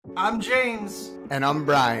I'm James, And I'm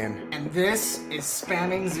Brian. and this is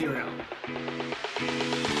Spamming Zero.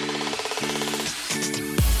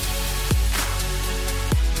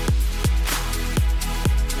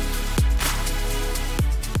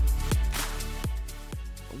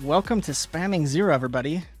 Welcome to Spamming Zero,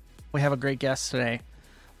 everybody. We have a great guest today.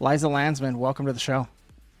 Liza Landsman, welcome to the show.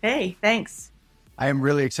 Hey, thanks. I am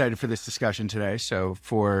really excited for this discussion today. So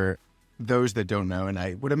for those that don't know, and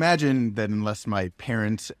I would imagine that unless my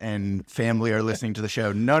parents and family are listening to the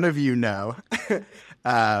show, none of you know.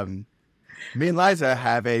 Me and Liza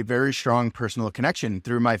have a very strong personal connection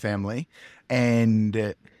through my family.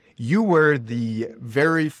 And you were the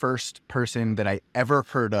very first person that I ever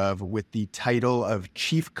heard of with the title of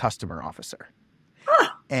Chief Customer Officer.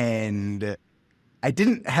 And I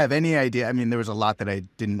didn't have any idea. I mean, there was a lot that I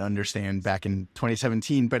didn't understand back in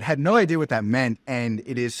 2017, but had no idea what that meant. And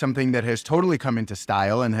it is something that has totally come into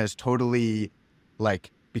style and has totally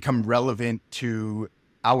become relevant to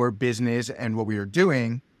our business and what we are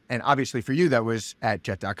doing. And obviously for you, that was at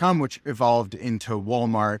Jet.com, which evolved into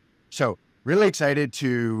Walmart. So really excited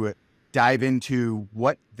to dive into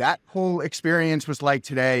what that whole experience was like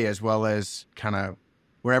today, as well as kind of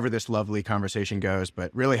wherever this lovely conversation goes.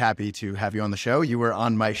 But really happy to have you on the show. You were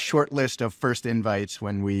on my short list of first invites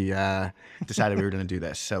when we decided we were going to do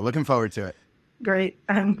this. So looking forward to it. Great.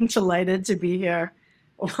 I'm delighted to be here.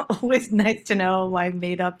 Always nice to know my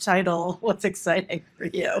made-up title. What's exciting for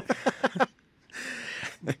you?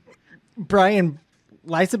 Brian,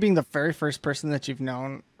 Liza being the very first person that you've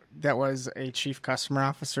known that was a chief customer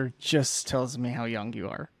officer just tells me how young you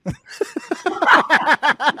are.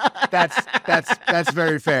 That's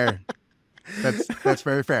very fair. That's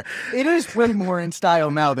very fair. It is way more in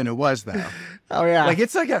style now than it was, though. Oh, yeah.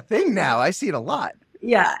 It's like a thing now. I see it a lot.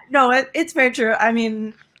 Yeah, no, it's very true. I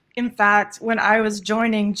mean, in fact, when I was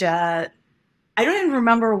joining Jet, I don't even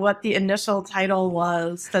remember what the initial title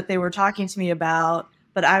was that they were talking to me about,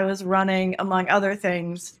 but I was running, among other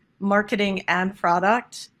things, marketing and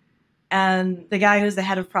product. And the guy who's the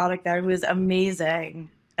head of product there, who is amazing,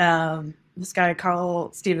 this guy,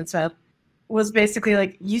 Carl Steven Smith, was basically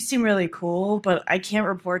like, you seem really cool, but I can't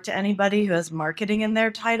report to anybody who has marketing in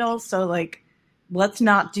their title. So let's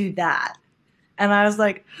not do that. And I was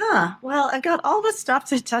like, well, I've got all the stuff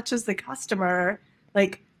that touches the customer.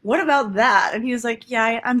 What about that? And he was like,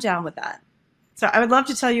 yeah, I'm down with that. So I would love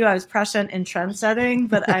to tell you I was prescient in trend setting,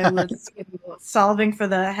 but I was solving for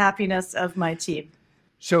the happiness of my team.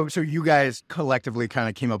 So you guys collectively kind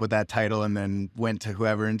of came up with that title and then went to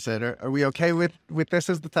whoever and said, are we okay with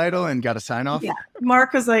this as the title, and got a sign off? Yeah.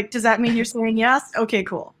 Mark was like, does that mean you're saying yes? Okay,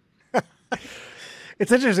 cool.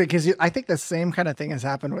 It's interesting because I think the same kind of thing has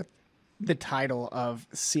happened with the title of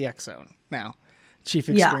CXO now, Chief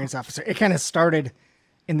Experience Officer. It kind of started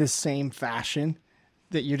in the same fashion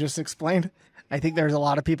that you just explained. I think there's a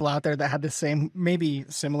lot of people out there that had the same, maybe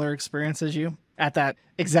similar experience as you at that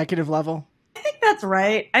executive level. I think that's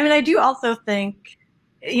right. I mean, I do also think,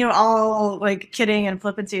 all kidding and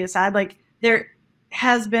flippancy aside, there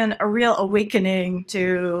has been a real awakening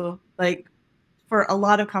to for a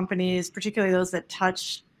lot of companies, particularly those that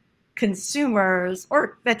touch consumers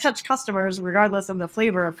or that touch customers, regardless of the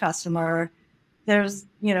flavor of customer. There's,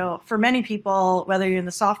 for many people, whether you're in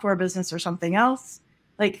the software business or something else,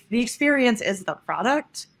 the experience is the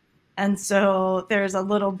product. And so there's a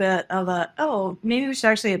little bit of maybe we should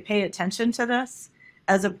actually pay attention to this,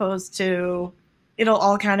 as opposed to it'll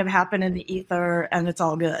all kind of happen in the ether and it's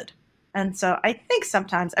all good. And so I think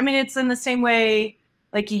sometimes, it's in the same way,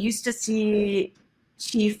 you used to see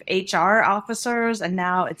chief HR officers and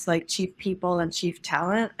now it's chief people and chief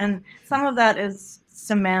talent. And some of that is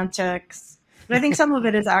semantics, but I think some of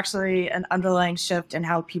it is actually an underlying shift in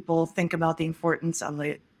how people think about the importance of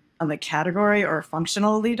the category or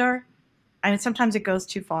functional leader. Sometimes it goes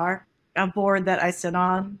too far. A board that I sit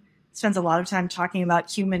on spends a lot of time talking about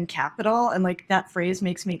human capital, and that phrase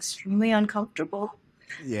makes me extremely uncomfortable.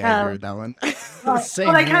 Yeah, I heard that one. But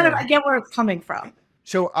I get where it's coming from.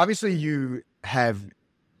 So obviously you have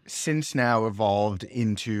since now evolved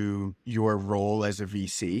into your role as a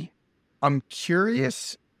VC. I'm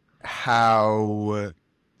curious how,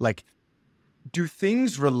 do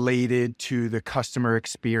things related to the customer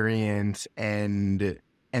experience and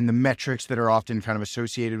the metrics that are often kind of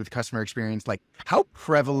associated with customer experience, how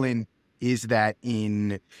prevalent is that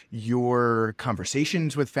in your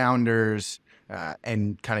conversations with founders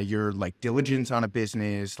and kind of your diligence on a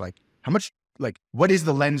business? How much, what is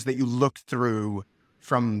the lens that you looked through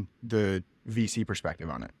from the VC perspective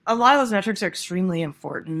on it? A lot of those metrics are extremely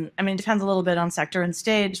important. It depends a little bit on sector and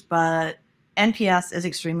stage, but NPS is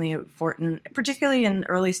extremely important, particularly in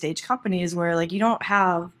early stage companies where you don't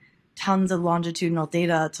have tons of longitudinal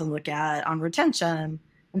data to look at on retention.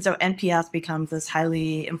 And so NPS becomes this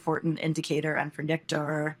highly important indicator and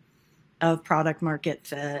predictor of product market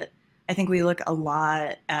fit. I think we look a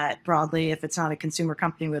lot at broadly, if it's not a consumer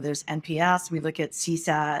company where there's NPS, we look at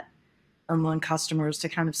CSAT among customers to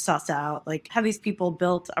kind of suss out, like, have these people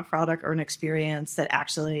built a product or an experience that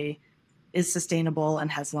actually is sustainable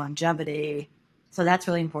and has longevity? So that's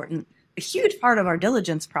really important. A huge part of our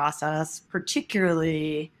diligence process,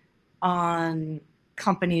 particularly on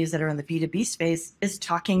companies that are in the B2B space, is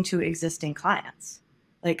talking to existing clients.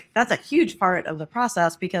 Like, that's a huge part of the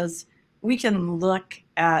process because we can look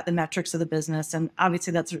at the metrics of the business, and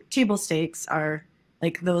obviously that's table stakes are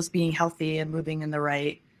like those being healthy and moving in the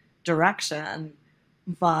right direction.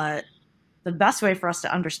 But the best way for us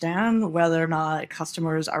to understand whether or not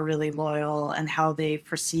customers are really loyal and how they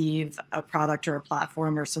perceive a product or a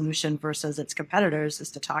platform or solution versus its competitors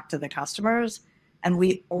is to talk to the customers. And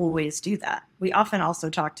we always do that. We often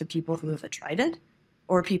also talk to people who have tried it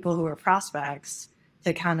or people who are prospects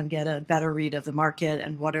to kind of get a better read of the market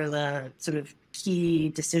and what are the sort of key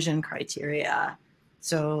decision criteria.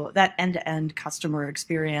 So that end-to-end customer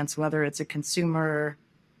experience, whether it's a consumer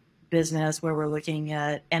business where we're looking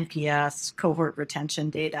at NPS, cohort retention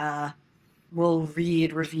data, we'll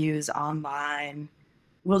read reviews online.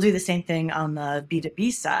 We'll do the same thing on the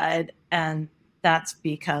B2B side. And that's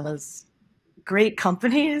because great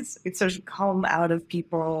companies, it sort of come out of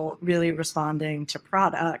people really responding to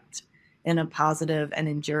product in a positive and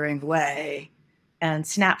enduring way. And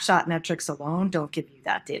snapshot metrics alone don't give you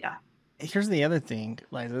that data. Here's the other thing,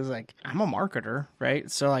 Liza, is like, I'm a marketer,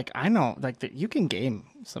 right? So like, I know like that you can game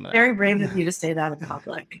some of that. Very brave of you to say that in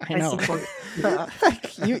public. I know.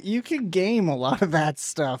 Like, you can game a lot of that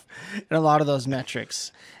stuff and a lot of those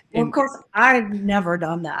metrics. Well, of course, I've never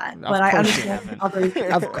done that, but I understand others.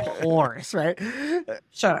 Of course, right?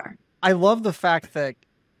 Sure. I love the fact that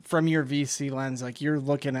from your VC lens, like you're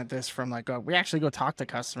looking at this from like, we actually go talk to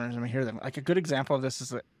customers and we hear them. Like a good example of this is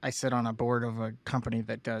that I sit on a board of a company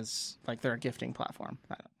that does like they're a gifting platform.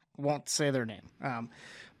 I won't say their name,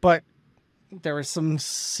 but there were some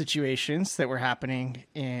situations that were happening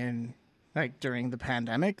in like during the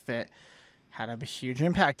pandemic that had a huge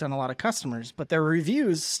impact on a lot of customers, but their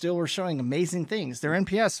reviews still were showing amazing things. Their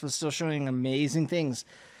NPS was still showing amazing things.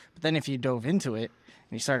 But then if you dove into it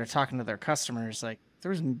and you started talking to their customers, like there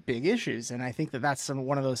was big issues. And I think that that's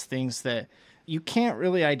one of those things that you can't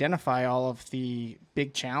really identify all of the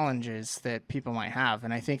big challenges that people might have.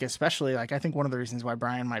 And I think especially like, I think one of the reasons why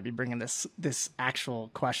Brian might be bringing this actual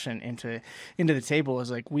question into the table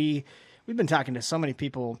is like, we've been talking to so many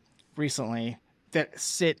people recently that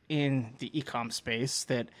sit in the e-com space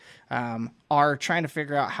that are trying to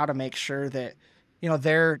figure out how to make sure that, you know,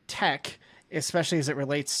 their tech, especially as it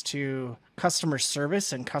relates to customer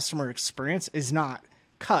service and customer experience, is not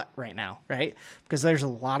cut right now, right? Because there's a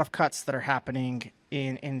lot of cuts that are happening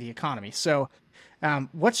in the economy. So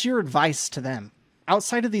what's your advice to them?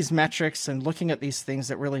 Outside of these metrics and looking at these things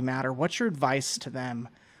that really matter, what's your advice to them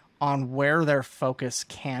on where their focus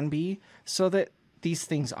can be so that these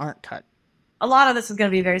things aren't cut? A lot of this is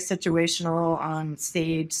going to be very situational on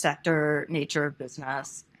stage, sector, nature of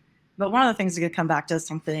business. But one of the things that could come back to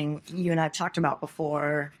something you and I have talked about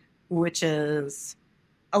before, which is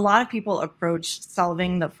a lot of people approach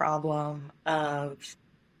solving the problem of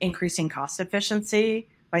increasing cost efficiency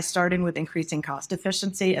by starting with increasing cost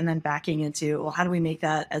efficiency and then backing into, well, how do we make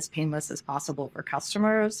that as painless as possible for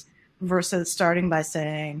customers versus starting by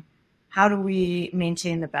saying, how do we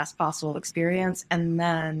maintain the best possible experience and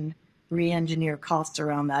then re-engineer costs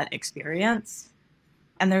around that experience.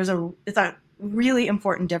 And it's a really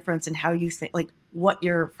important difference in how you think, like what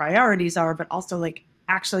your priorities are, but also like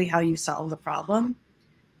actually how you solve the problem.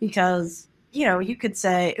 Because, you know, you could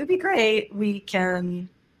say, it would be great, we can,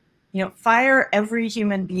 you know, fire every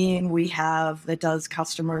human being we have that does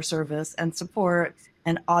customer service and support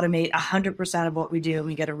and automate 100% of what we do and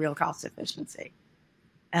we get a real cost efficiency.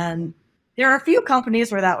 And there are a few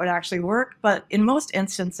companies where that would actually work, but in most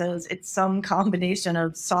instances, it's some combination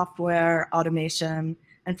of software, automation,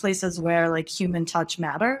 and places where like human touch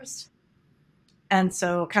matters. And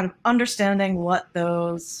so kind of understanding what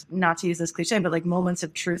those, not to use this cliche, but like moments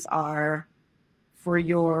of truth are for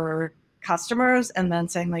your customers, and then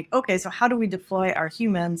saying like, okay, so how do we deploy our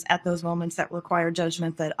humans at those moments that require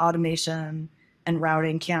judgment that automation and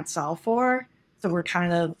routing can't solve for? So we're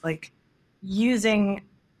kind of like using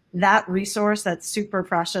that resource that's super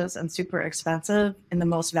precious and super expensive in the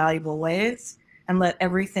most valuable ways, and let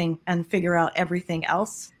everything and figure out everything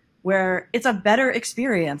else where it's a better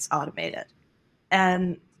experience automated.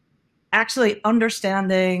 And actually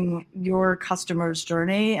understanding your customer's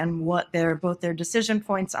journey and what both their decision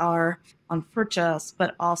points are on purchase,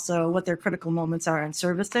 but also what their critical moments are in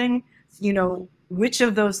servicing, which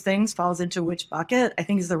of those things falls into which bucket, I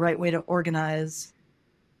think is the right way to organize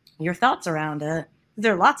your thoughts around it.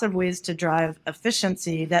 There are lots of ways to drive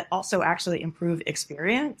efficiency that also actually improve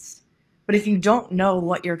experience. But if you don't know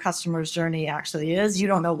what your customer's journey actually is, you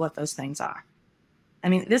don't know what those things are. I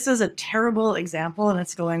mean, this is a terrible example, and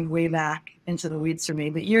it's going way back into the weeds for me.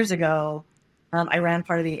 But years ago, I ran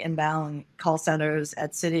part of the inbound call centers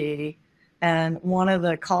at Citi. And one of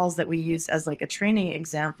the calls that we used as like a training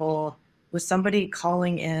example was somebody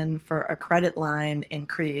calling in for a credit line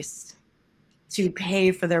increase to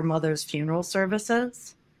pay for their mother's funeral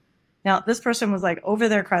services. Now, this person was like over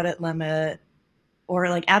their credit limit or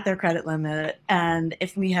like at their credit limit. And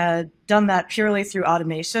if we had done that purely through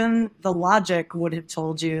automation, the logic would have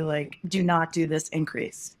told you like, do not do this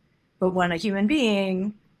increase. But when a human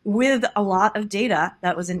being with a lot of data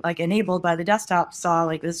that was enabled by the desktop saw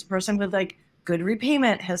like this person with like good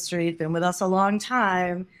repayment history, been with us a long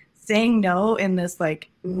time, saying no in this like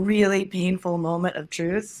really painful moment of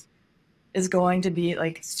truth is going to be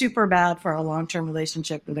like super bad for a long-term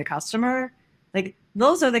relationship with a customer. Like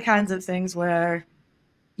those are the kinds of things where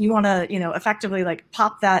you want to, effectively like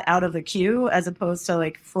pop that out of the queue as opposed to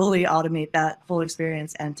like fully automate that full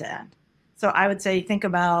experience end to end. So I would say think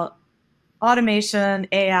about automation,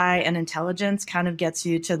 AI, and intelligence kind of gets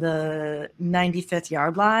you to the 95th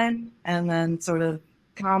yard line, and then sort of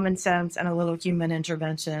common sense and a little human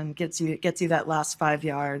intervention gets you that last 5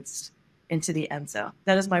 yards into the end zone.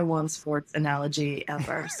 That is my one sports analogy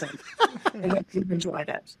ever. So I hope you've enjoyed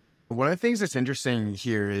it. One of the things that's interesting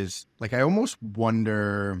here is like I almost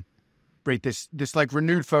wonder, right, this like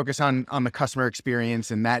renewed focus on the customer experience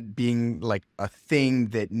and that being like a thing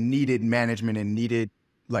that needed management and needed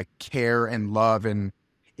like care and love, and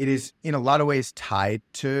it is in a lot of ways tied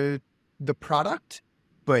to the product,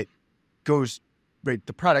 but goes right.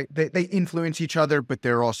 The product they influence each other, but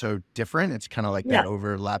they're also different. It's kind of like that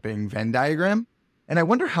overlapping Venn diagram, and I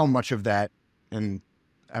wonder how much of that, and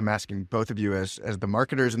I'm asking both of you as the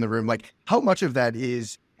marketers in the room, like how much of that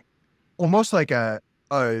is almost like a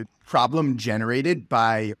problem generated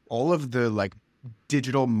by all of the like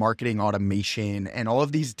digital marketing automation and all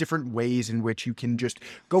of these different ways in which you can just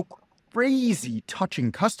go crazy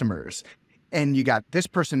touching customers. And you got this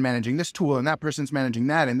person managing this tool and that person's managing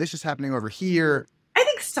that. And this is happening over here. I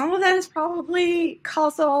think some of that is probably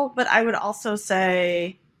causal, but I would also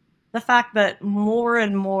say the fact that more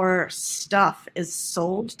and more stuff is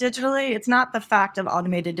sold digitally. It's not the fact of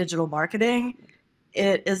automated digital marketing.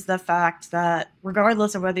 It is the fact that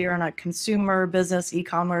regardless of whether you're in a consumer business,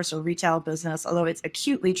 e-commerce, or retail business, although it's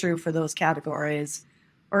acutely true for those categories,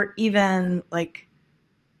 or even like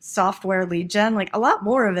software lead gen, like a lot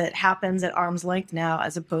more of it happens at arm's length now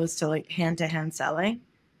as opposed to like hand-to-hand selling.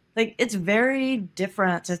 Like it's very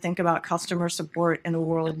different to think about customer support in a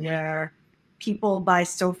world where people buy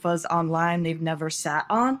sofas online they've never sat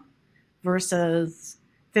on versus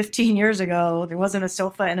 15 years ago, there wasn't a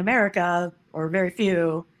sofa in America, or very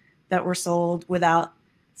few, that were sold without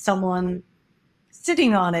someone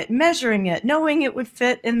sitting on it, measuring it, knowing it would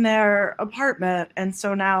fit in their apartment. And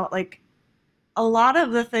so now, like, a lot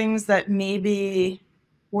of the things that maybe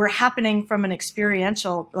were happening from an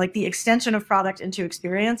experiential, like the extension of product into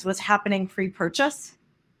experience was happening pre-purchase.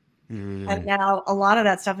 And now a lot of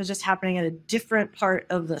that stuff is just happening at a different part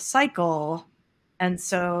of the cycle. And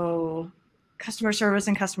so customer service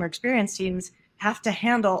and customer experience teams have to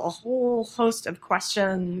handle a whole host of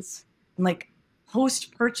questions and like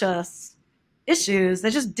post-purchase issues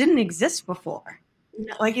that just didn't exist before.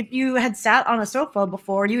 Like if you had sat on a sofa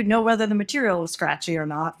before, you would know whether the material was scratchy or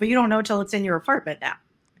not, but you don't know until it's in your apartment now.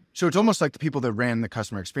 So it's almost like the people that ran the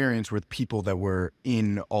customer experience were the people that were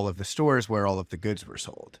in all of the stores where all of the goods were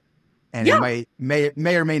sold. And it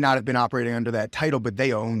may or may not have been operating under that title, but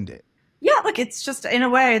they owned it. Yeah, like it's just, in a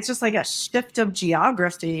way, it's just like a shift of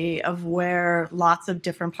geography of where lots of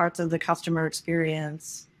different parts of the customer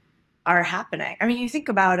experience are happening. I mean, you think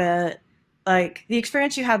about it, like the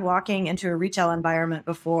experience you had walking into a retail environment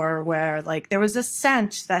before where like there was a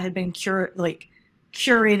scent that had been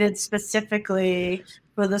curated specifically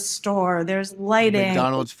for the store. There's lighting.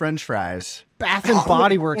 McDonald's French fries. Bath and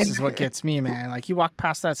Body Works is what gets me, man. Like you walk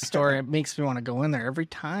past that store, it makes me want to go in there every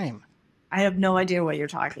time. I have no idea what you're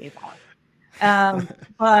talking about.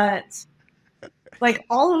 But like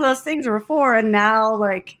all of those things were before, and now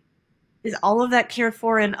like is all of that cared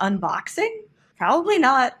for in unboxing? Probably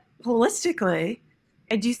not holistically.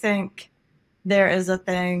 I do think there is a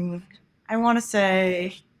thing, I want to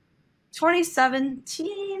say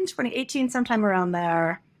 2017, 2018, sometime around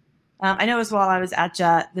there. I know as well, I was at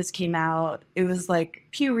Jet, this came out. It was like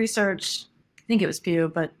Pew Research, I think it was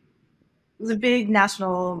Pew, but it was a big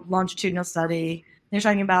national longitudinal study. They're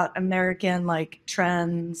talking about American like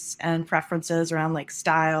trends and preferences around like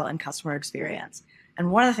style and customer experience. And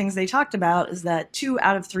one of the things they talked about is that 2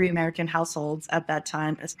 out of 3 American households at that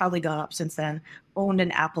time, it's probably gone up since then, owned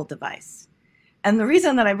an Apple device. And the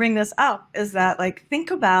reason that I bring this up is that like think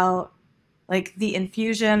about like the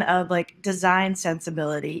infusion of like design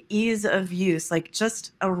sensibility, ease of use, like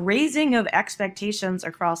just a raising of expectations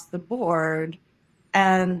across the board.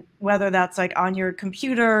 And whether that's like on your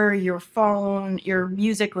computer, your phone, your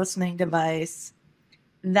music listening device,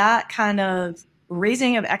 that kind of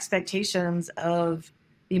raising of expectations of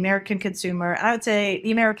the American consumer, and I would say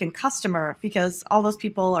the American customer, because all those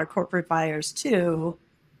people are corporate buyers too,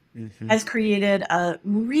 has created a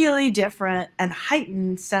really different and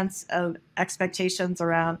heightened sense of expectations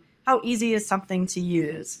around how easy is something to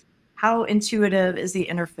use, how intuitive is the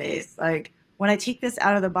interface. Like when I take this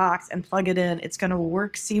out of the box and plug it in, it's going to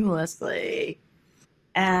work seamlessly.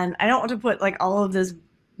 And I don't want to put like all of this,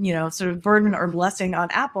 you know, sort of burden or blessing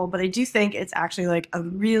on Apple, but I do think it's actually like a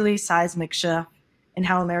really seismic shift in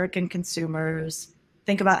how American consumers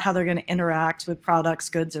think about how they're going to interact with products,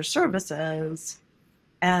 goods, or services.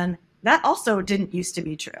 And that also didn't used to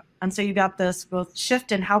be true. And so you got this both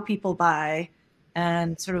shift in how people buy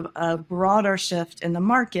and sort of a broader shift in the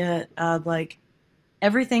market of like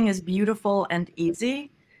everything is beautiful and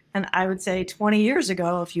easy. And I would say 20 years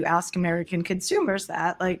ago, if you ask American consumers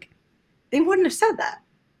that, like they wouldn't have said that.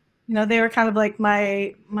 You know, they were kind of like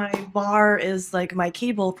my bar is like my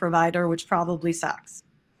cable provider, which probably sucks.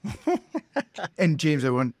 And James,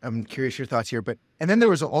 I'm curious your thoughts here, and then there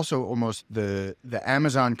was also almost the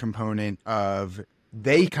Amazon component of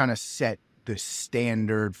they kind of set the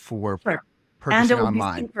standard for purchasing and it will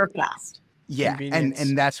online. Be super fast. Yeah,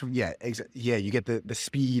 and that's you get the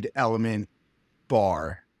speed element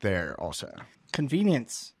bar there also.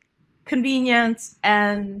 Convenience,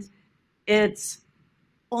 and it's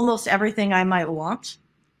almost everything I might want.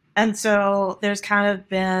 And so there's kind of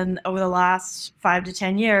been, over the last 5 to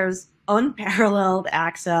 10 years, unparalleled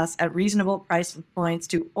access at reasonable price points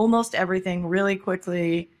to almost everything really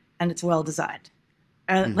quickly, and it's well designed.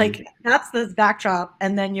 And like that's the backdrop,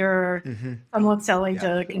 and then you're someone selling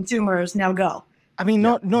to consumers. Now go. I mean,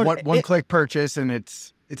 one click purchase, and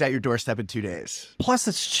it's at your doorstep in 2 days. Plus,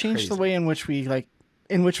 it's changed the way in which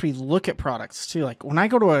we look at products too. Like when I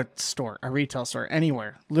go to a retail store,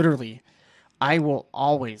 anywhere, literally, I will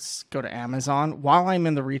always go to Amazon while I'm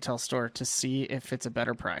in the retail store to see if it's a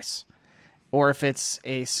better price or if it's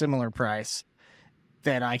a similar price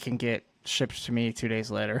that I can get shipped to me 2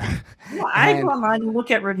 days later. Well, I go online and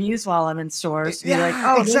look at reviews while I'm in stores. Yeah, like,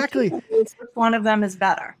 oh, exactly. One of them is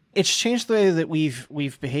better. It's changed the way that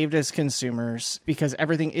we've behaved as consumers because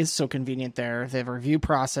everything is so convenient there. The review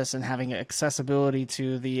process and having accessibility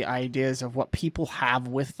to the ideas of what people have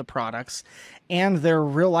with the products and their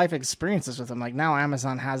real life experiences with them. Like now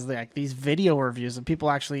Amazon has these video reviews of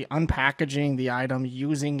people actually unpackaging the item,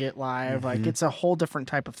 using it live. Like it's a whole different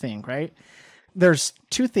type of thing, right? There's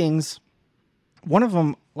 2 things. One of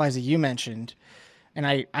them, Liza, you mentioned, and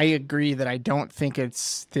I agree that I don't think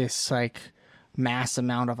it's this like mass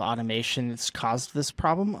amount of automation that's caused this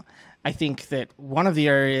problem. I think that one of the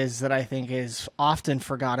areas that I think is often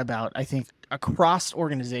forgot about, I think across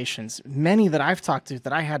organizations, many that I've talked to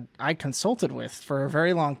that I consulted with for a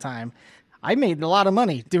very long time, I made a lot of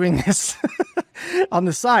money doing this on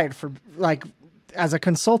the side for like as a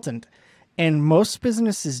consultant, and most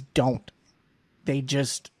businesses don't. They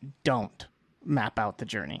just don't map out the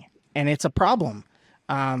journey, and it's a problem.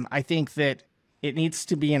 I think that it needs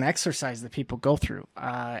to be an exercise that people go through.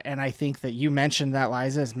 And I think that you mentioned that,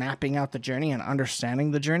 Liza, is mapping out the journey and understanding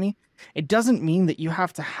the journey. It doesn't mean that you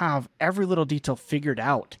have to have every little detail figured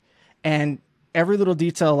out and every little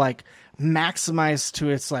detail like maximized to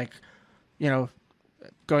its like, you know,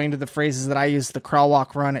 going to the phrases that I use, the crawl,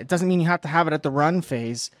 walk, run. It doesn't mean you have to have it at the run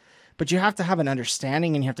phase, but you have to have an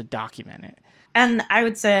understanding and you have to document it. And I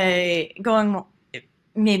would say going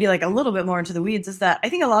maybe like a little bit more into the weeds is that I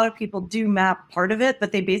think a lot of people do map part of it,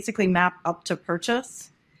 but they basically map up to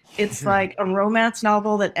purchase. It's like a romance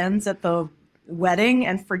novel that ends at the wedding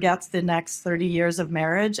and forgets the next 30 years of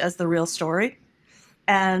marriage as the real story.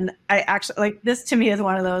 And I actually like this to me is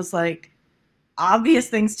one of those like obvious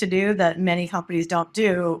things to do that many companies don't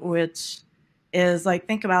do, which is like,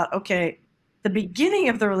 think about, okay, the beginning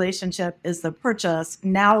of the relationship is the purchase.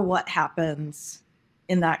 Now what happens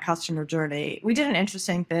in that customer journey? We did an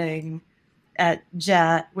interesting thing at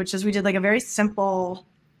Jet, which is we did like a very simple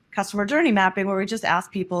customer journey mapping where we just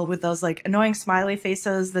ask people with those like annoying smiley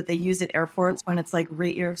faces that they use at airports when it's like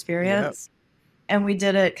rate your experience. Yep. And we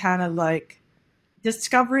did it kind of like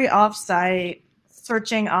discovery off-site,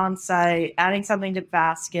 searching on-site, adding something to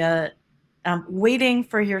basket, waiting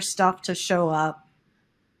for your stuff to show up,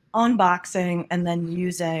 unboxing, and then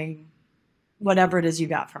using whatever it is you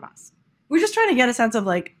got from us. We're just trying to get a sense of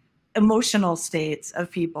like emotional states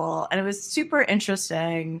of people. And it was super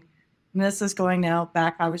interesting. And this is going now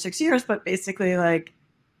back 5 or 6 years, but basically like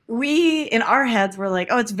we in our heads were like,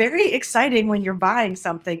 oh, it's very exciting when you're buying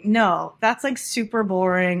something. No, that's like super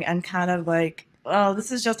boring and kind of like, oh,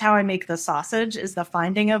 this is just how I make the sausage is the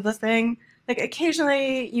finding of the thing. Like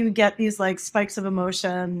occasionally you get these like spikes of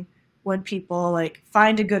emotion when people like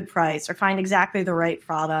find a good price or find exactly the right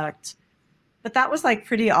product. But that was like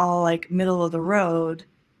pretty all like middle of the road.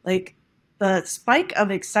 Like the spike of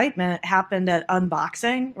excitement happened at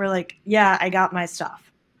unboxing. We're like, yeah, I got my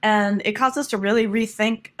stuff. And it caused us to really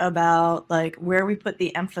rethink about like where we put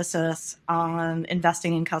the emphasis on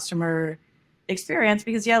investing in customer experience,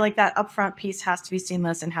 because yeah, like that upfront piece has to be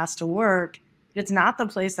seamless and has to work. It's not the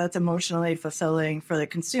place that's emotionally fulfilling for the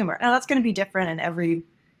consumer. Now that's going to be different in every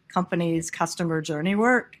company's customer journey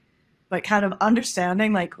work, but kind of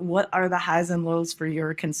understanding like what are the highs and lows for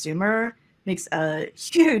your consumer makes a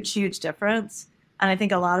huge, huge difference. And I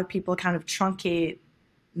think a lot of people kind of truncate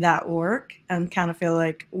that work and kind of feel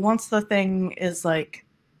like once the thing is like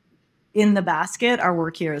in the basket, our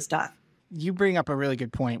work here is done. You bring up a really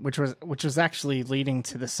good point, which was actually leading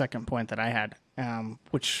to the second point that I had,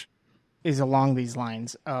 which is along these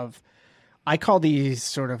lines of, I call these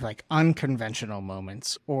sort of like unconventional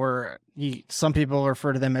moments, or some people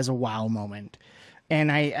refer to them as a wow moment.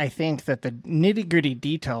 And I think that the nitty gritty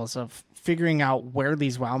details of figuring out where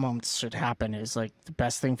these wow moments should happen is like the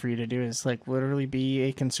best thing for you to do is like literally be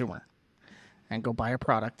a consumer and go buy a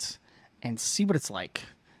product and see what it's like,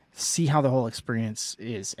 see how the whole experience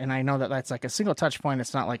is. And I know that that's like a single touch point.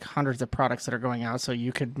 It's not like hundreds of products that are going out. So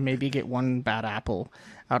you could maybe get one bad apple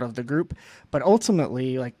out of the group. But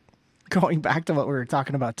ultimately, like going back to what we were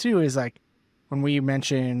talking about too, is like when we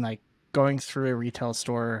mentioned like going through a retail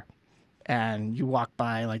store and you walk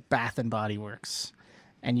by like Bath and Body Works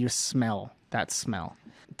and you smell that smell.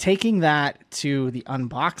 Taking that to the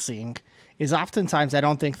unboxing is oftentimes, I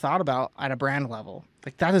don't think, thought about at a brand level.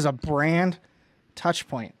 Like that is a brand touch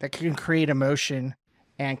point that can create emotion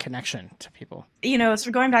and connection to people. You know,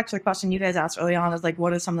 so going back to the question you guys asked early on is like,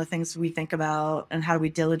 what are some of the things we think about and how do we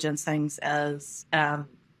diligence things as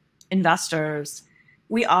investors?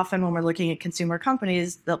 We often, when we're looking at consumer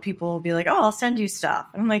companies, people will be like, oh, I'll send you stuff.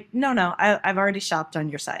 And I'm like, no, I've already shopped on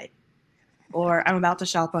your site, or I'm about to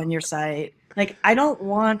shop on your site. Like, I don't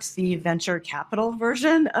want the venture capital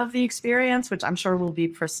version of the experience, which I'm sure will be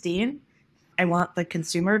pristine. I want the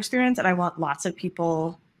consumer experience, and I want lots of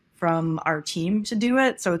people from our team to do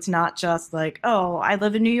it. So it's not just like, oh, I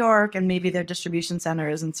live in New York and maybe their distribution center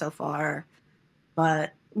isn't so far,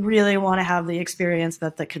 but really want to have the experience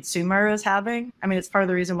that the consumer is having. I mean, it's part of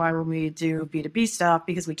the reason why when we do B2B stuff,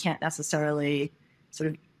 because we can't necessarily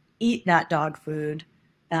sort of eat that dog food.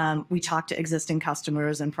 We talk to existing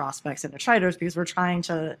customers and prospects and traders because we're trying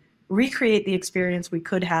to recreate the experience we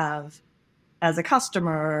could have as a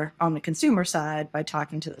customer on the consumer side by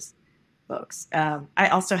talking to those folks. I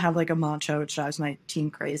also have like a mantra which drives my team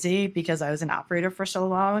crazy because I was an operator for so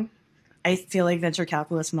long. I feel like venture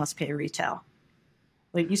capitalists must pay retail.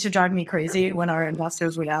 Like, it used to drive me crazy when our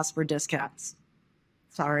investors would ask for discounts.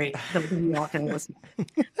 Sorry, the walk in was.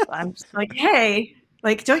 I'm just like, hey,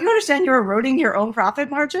 like, don't you understand you're eroding your own profit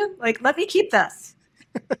margin? Like, let me keep this.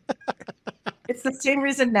 It's the same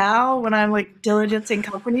reason now when I'm like diligencing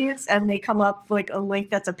companies and they come up like a link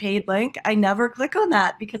that's a paid link, I never click on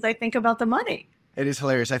that because I think about the money. It is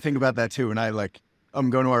hilarious. I think about that too. When I'm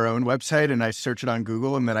going to our own website and I search it on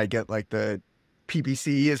Google and then I get like the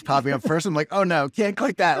PPC is popping up first. I'm like, oh no, can't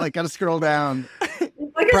click that. Like, gotta scroll down.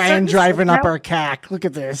 Like Brian driving up our CAC. Look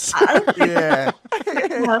at this. Yeah.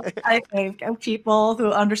 I think of people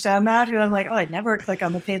who understand that, who I'm like, oh, I'd never click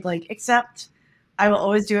on the paid link, except I will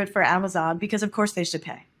always do it for Amazon because of course they should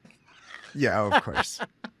pay. Yeah, of course.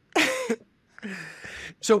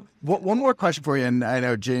 So one more question for you. And I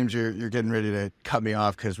know, James, you're getting ready to cut me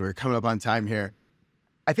off because we're coming up on time here.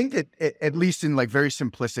 I think that at least in like very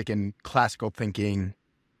simplistic and classical thinking,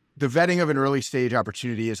 the vetting of an early stage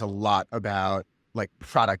opportunity is a lot about like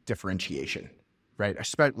product differentiation, right?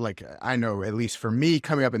 Like, I know, at least for me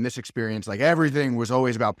coming up in this experience, like everything was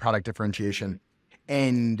always about product differentiation.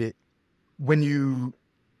 And when you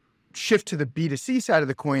shift to the B2C side of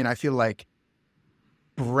the coin, I feel like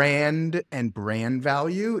brand and brand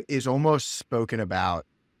value is almost spoken about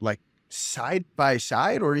like side by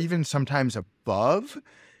side or even sometimes above?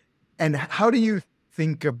 And how do you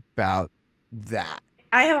think about that?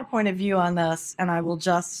 I have a point of view on this, and I will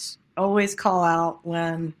just always call out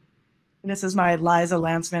when this is my Liza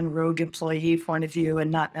Landsman rogue employee point of view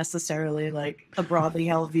and not necessarily like a broadly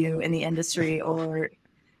held view in the industry or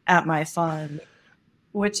at my fund,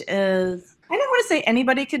 which is I don't want to say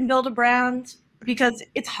anybody can build a brand because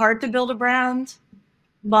it's hard to build a brand,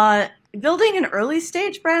 but building an early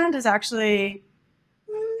stage brand is actually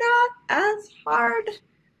not as hard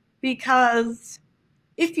because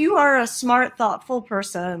if you are a smart, thoughtful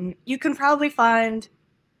person, you can probably find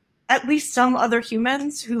at least some other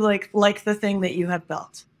humans who like the thing that you have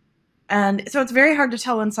built. And so it's very hard to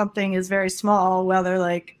tell when something is very small, whether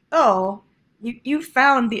like, oh, you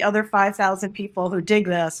found the other 5,000 people who dig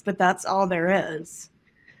this, but that's all there is.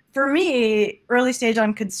 For me, early stage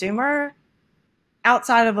on consumer,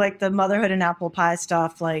 outside of like the motherhood and apple pie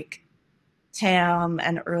stuff, like TAM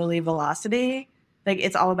and early velocity, like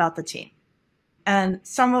it's all about the team. And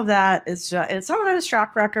some of that is just, some of that is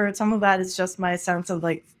track record. Some of that is just my sense of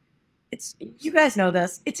like, it's, you guys know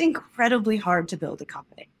this, it's incredibly hard to build a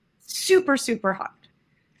company. Super, super hard.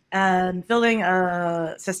 And building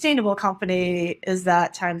a sustainable company is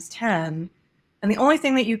that times 10. And the only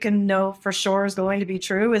thing that you can know for sure is going to be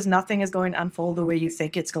true is nothing is going to unfold the way you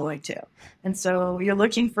think it's going to. And so you're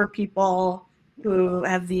looking for people who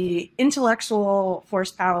have the intellectual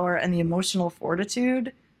horsepower and the emotional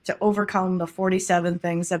fortitude to overcome the 47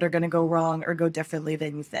 things that are going to go wrong or go differently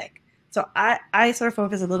than you think. So I sort of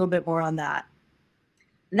focus a little bit more on that.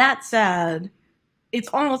 That said, it's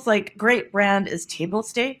almost like great brand is table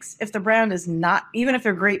stakes. If the brand is not, even if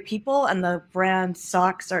they're great people and the brand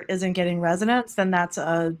sucks or isn't getting resonance, then that's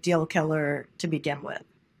a deal killer to begin with.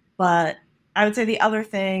 But I would say the other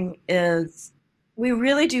thing is we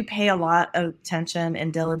really do pay a lot of attention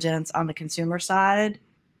and diligence on the consumer side.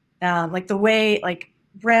 Like the way, like,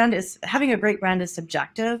 brand is having a great brand is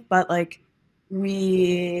subjective, but like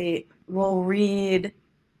we will read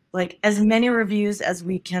like as many reviews as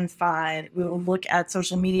we can find. We will look at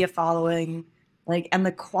social media following, like, and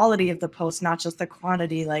the quality of the post, not just the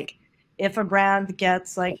quantity. Like if a brand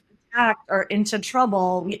gets like attacked or into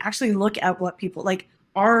trouble, we actually look at what people like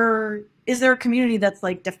is there a community that's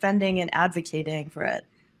like defending and advocating for it?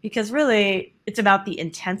 Because really it's about the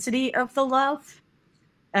intensity of the love.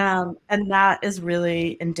 And that is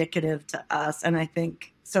really indicative to us. And I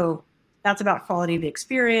think, so that's about quality of the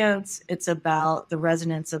experience. It's about the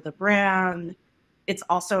resonance of the brand. It's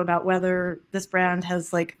also about whether this brand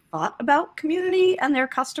has like thought about community and their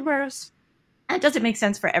customers. And it doesn't make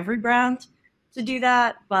sense for every brand to do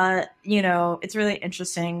that, but you know, it's really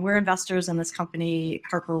interesting. We're investors in this company,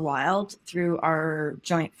 Harper Wilde, through our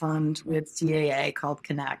joint fund with CAA called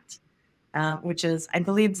Connect. Which is, I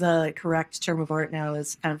believe the correct term of art now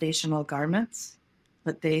is foundational garments,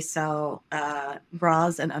 but they sell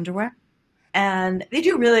bras and underwear. And they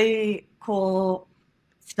do really cool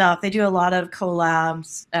stuff. They do a lot of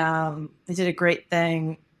collabs. They did a great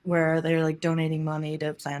thing where they're like donating money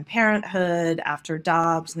to Planned Parenthood after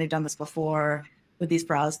Dobbs. And they've done this before with these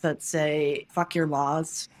bras that say, fuck your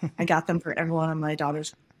laws. I got them for everyone on my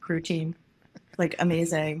daughter's crew team. Like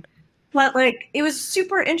amazing. But like it was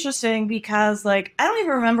super interesting because like I don't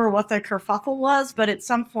even remember what the kerfuffle was, but at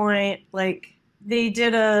some point like they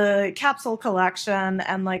did a capsule collection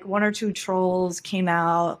and like one or two trolls came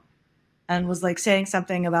out and was like saying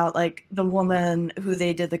something about like the woman who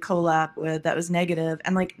they did the collab with that was negative,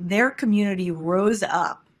 and like their community rose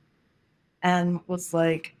up and was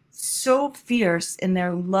like so fierce in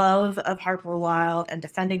their love of Harper Wilde and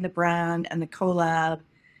defending the brand and the collab.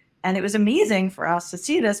 And it was amazing for us to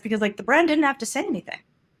see this because like the brand didn't have to say anything.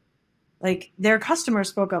 Like their customers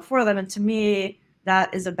spoke up for them. And to me,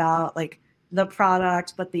 that is about like the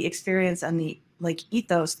product, but the experience and the like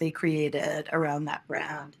ethos they created around that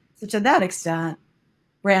brand. So to that extent,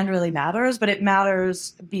 brand really matters, but it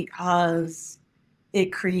matters because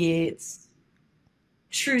it creates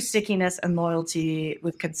true stickiness and loyalty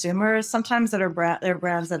with consumers. Sometimes that are they're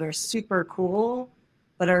brands that are super cool,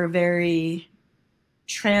 but are very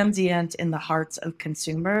transient in the hearts of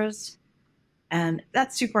consumers, and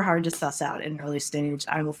that's super hard to suss out in early stage,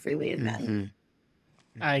 I will freely admit.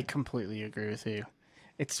 Mm-hmm. I completely agree with you.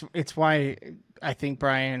 It's why I think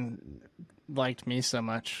Brian liked me so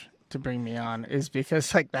much to bring me on, is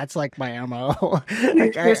because like that's like my MO.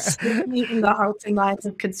 Like, you're in the hearts and minds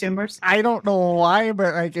of consumers. I don't know why,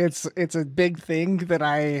 but like it's a big thing that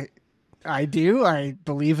I do. I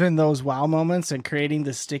believe in those wow moments and creating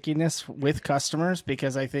the stickiness with customers,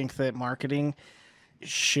 because I think that marketing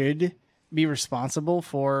should be responsible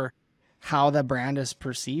for how the brand is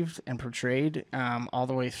perceived and portrayed, all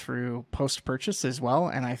the way through post-purchase as well.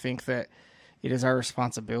 And I think that it is our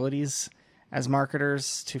responsibilities as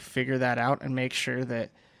marketers to figure that out and make sure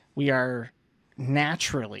that we are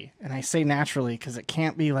naturally, and I say naturally because it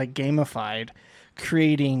can't be like gamified,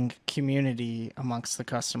 creating community amongst the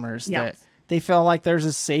customers that they feel like there's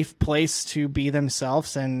a safe place to be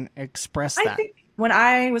themselves and express that. I think when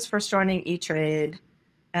I was first joining E-Trade,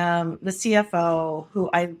 the CFO, who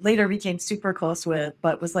I later became super close with,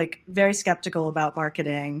 but was like very skeptical about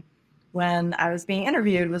marketing, when I was being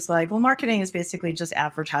interviewed, was like, well, marketing is basically just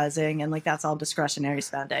advertising and like that's all discretionary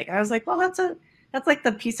spending. I was like, well, that's like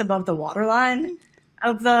the piece above the waterline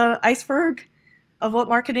of the iceberg of what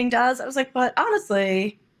marketing does. I was like, but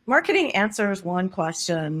honestly, marketing answers one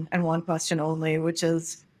question and one question only, which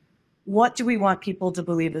is, what do we want people to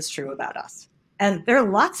believe is true about us? And there are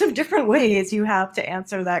lots of different ways you have to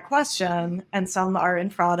answer that question. And some are in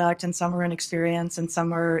product and some are in experience and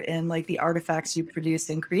some are in like the artifacts you produce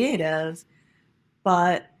in creative.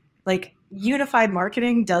 But like unified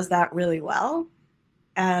marketing does that really well.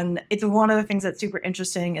 And it's one of the things that's super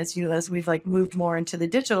interesting as we've like moved more into the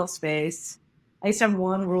digital space. I used to have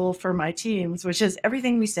one rule for my teams, which is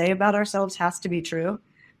everything we say about ourselves has to be true.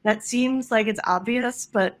 That seems like it's obvious,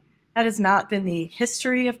 but that has not been the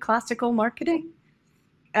history of classical marketing.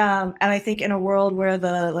 And I think in a world where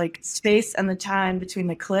the like space and the time between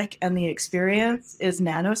the click and the experience is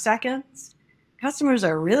nanoseconds, customers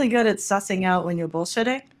are really good at sussing out when you're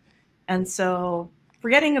bullshitting. And so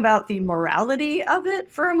forgetting about the morality of it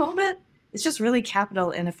for a moment, it's just really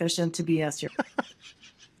capital inefficient to BS your.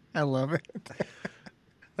 I love it.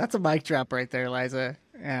 That's a mic drop right there, Liza.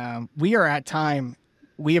 We are at time.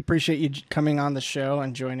 We appreciate you coming on the show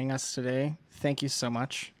and joining us today. Thank you so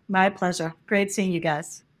much. My pleasure. Great seeing you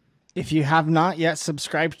guys. If you have not yet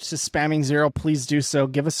subscribed to Spamming Zero, please do so.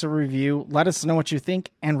 Give us a review. Let us know what you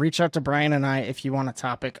think, and reach out to Brian and I if you want a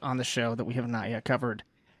topic on the show that we have not yet covered.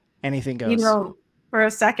 Anything goes. You know, for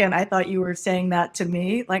a second, I thought you were saying that to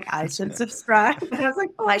me, like I should subscribe. And I was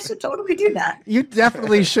like, oh, I should totally do that. You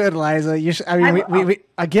definitely should, Liza. You should. I mean, we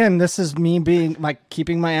again, this is me being like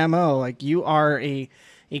keeping my MO. Like you are a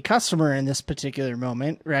customer in this particular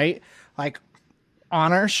moment, right? Like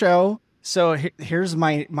on our show. So here's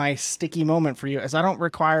my sticky moment for you, as I don't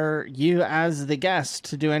require you as the guest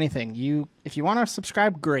to do anything. If you want to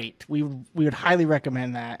subscribe, great. We would highly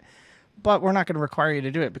recommend that, but we're not going to require you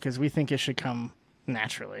to do it because we think it should come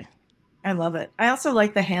naturally. I love it. I also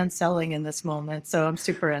like the hand selling in this moment, so I'm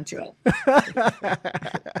super into it.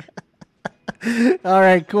 All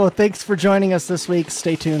right, cool. Thanks for joining us this week.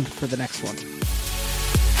 Stay tuned for the next one.